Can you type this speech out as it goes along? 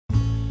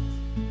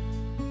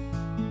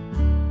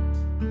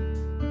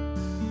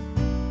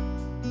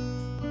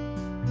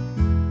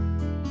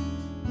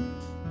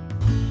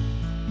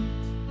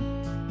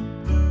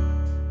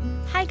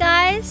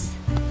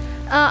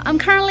I'm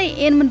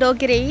currently in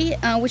Mondulkiri,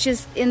 which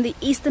is in the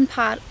eastern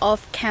part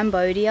of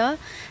Cambodia,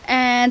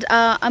 and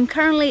I'm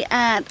currently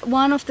at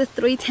one of the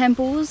 3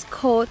 temples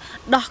called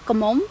Dos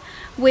Kromom,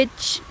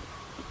 which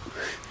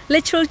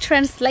literal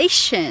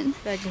translation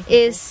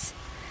is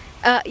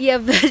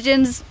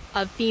virgins,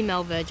 a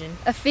female virgin,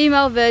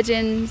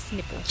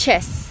 nipple,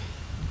 chest,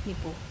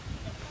 nipple,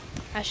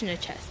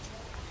 passionate chest.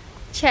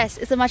 Chest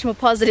is a much more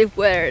positive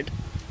word.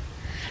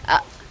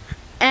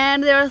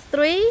 And there are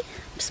 3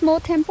 small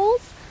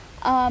temples.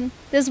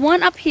 There's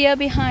one up here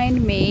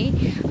behind me,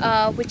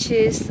 which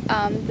is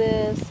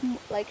the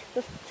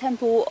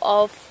temple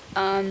of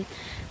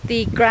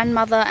the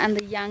grandmother and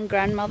the young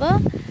grandmother.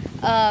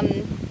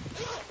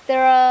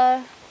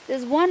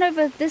 There's one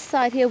over this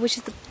side here, which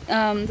is the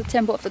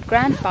temple of the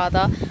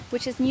grandfather,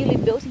 which is newly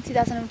built in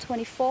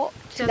 2004,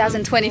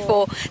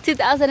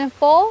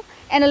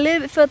 and a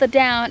little bit further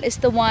down is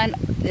the one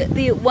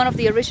of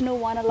the original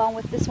one, along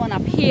with this one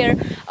up here,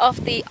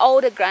 of the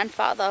older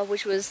grandfather,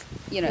 which was,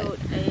 you know,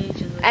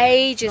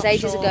 ages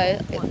ago.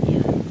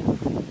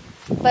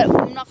 But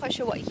I'm not quite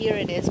sure what year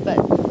it is, but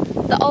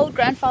the old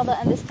grandfather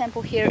and this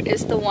temple here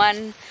is the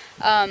one,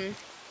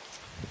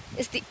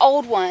 is the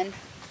old one,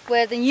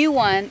 where the new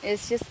one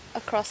is just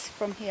across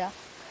from here.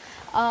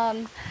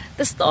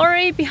 The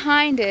story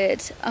behind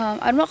it,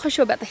 I'm not quite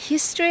sure about the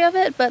history of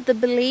it, but the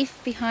belief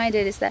behind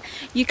it is that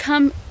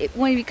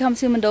when you come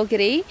to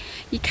Mondulkiri,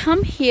 you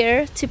come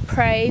here to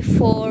pray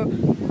for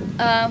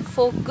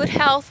good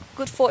health,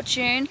 good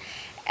fortune,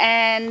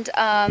 and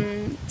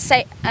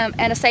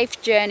a safe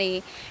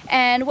journey.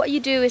 And what you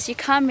do is you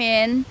come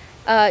in,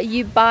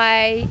 you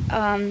buy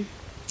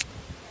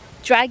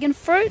dragon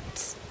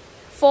fruits,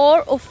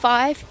 4 or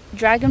 5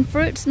 dragon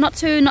fruits, not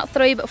 2, not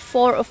 3, but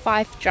 4 or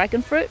 5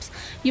 dragon fruits.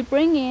 You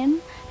bring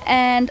in,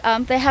 and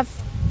they have.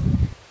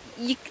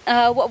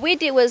 What we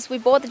did was we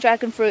bought the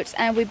dragon fruits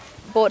and we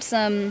bought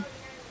some.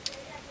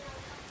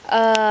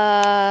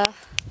 What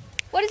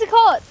is it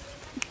called?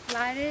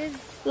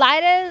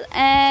 Lighters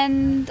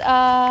and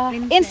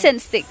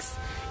incense sticks.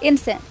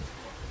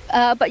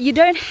 But you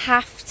don't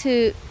have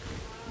to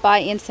buy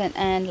incense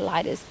and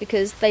lighters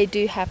because they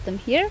do have them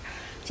here.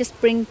 Just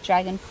bring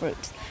dragon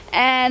fruits.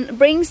 And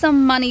bring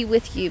some money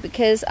with you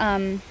because,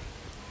 bring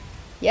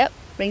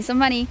some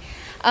money.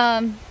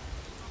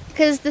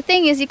 Because the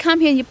thing is, you come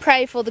here and you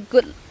pray for the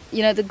good,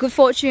 the good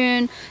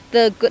fortune,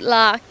 the good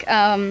luck,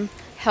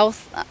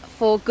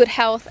 for good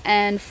health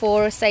and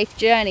for a safe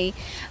journey.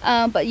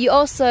 But you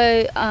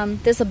also,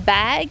 there's a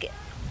bag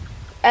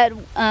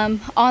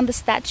on the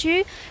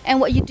statue,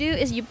 and what you do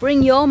is you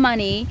bring your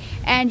money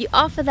and you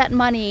offer that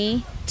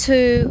money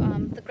to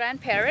the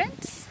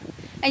grandparents.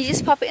 And you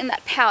just pop it in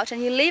that pouch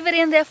and you leave it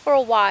in there for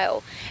a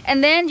while,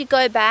 and then you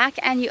go back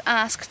and you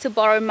ask to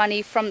borrow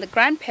money from the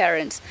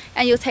grandparents,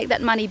 and you'll take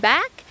that money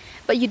back,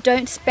 but you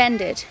don't spend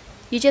it.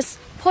 You just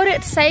put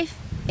it safe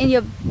in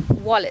your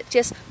wallet.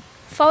 Just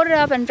fold it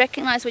up and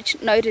recognize which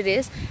note it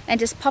is,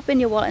 and just pop in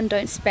your wallet and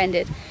don't spend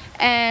it.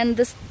 And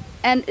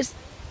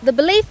the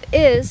belief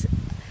is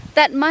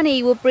that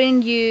money will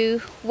bring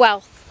you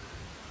wealth.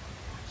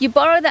 You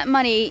borrow that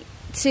money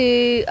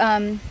to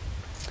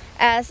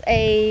as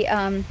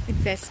an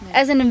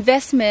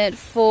investment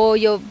for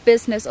your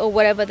business or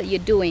whatever that you're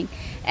doing,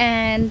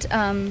 and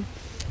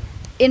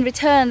in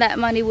return that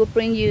money will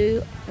bring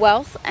you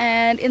wealth,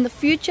 and in the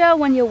future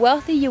when you're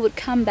wealthy you would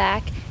come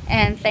back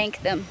and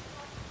thank them.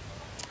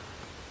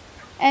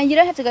 And you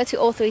don't have to go to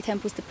all 3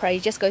 temples to pray,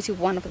 you just go to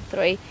one of the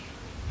 3.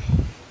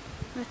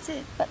 That's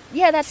it. But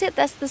yeah, that's it,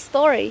 that's the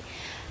story.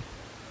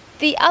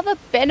 The other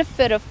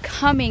benefit of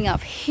coming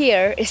up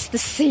here is the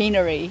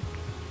scenery.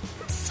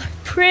 It's so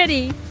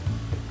pretty.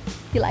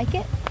 You like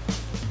it?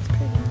 It's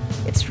pretty.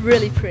 It's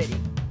really pretty.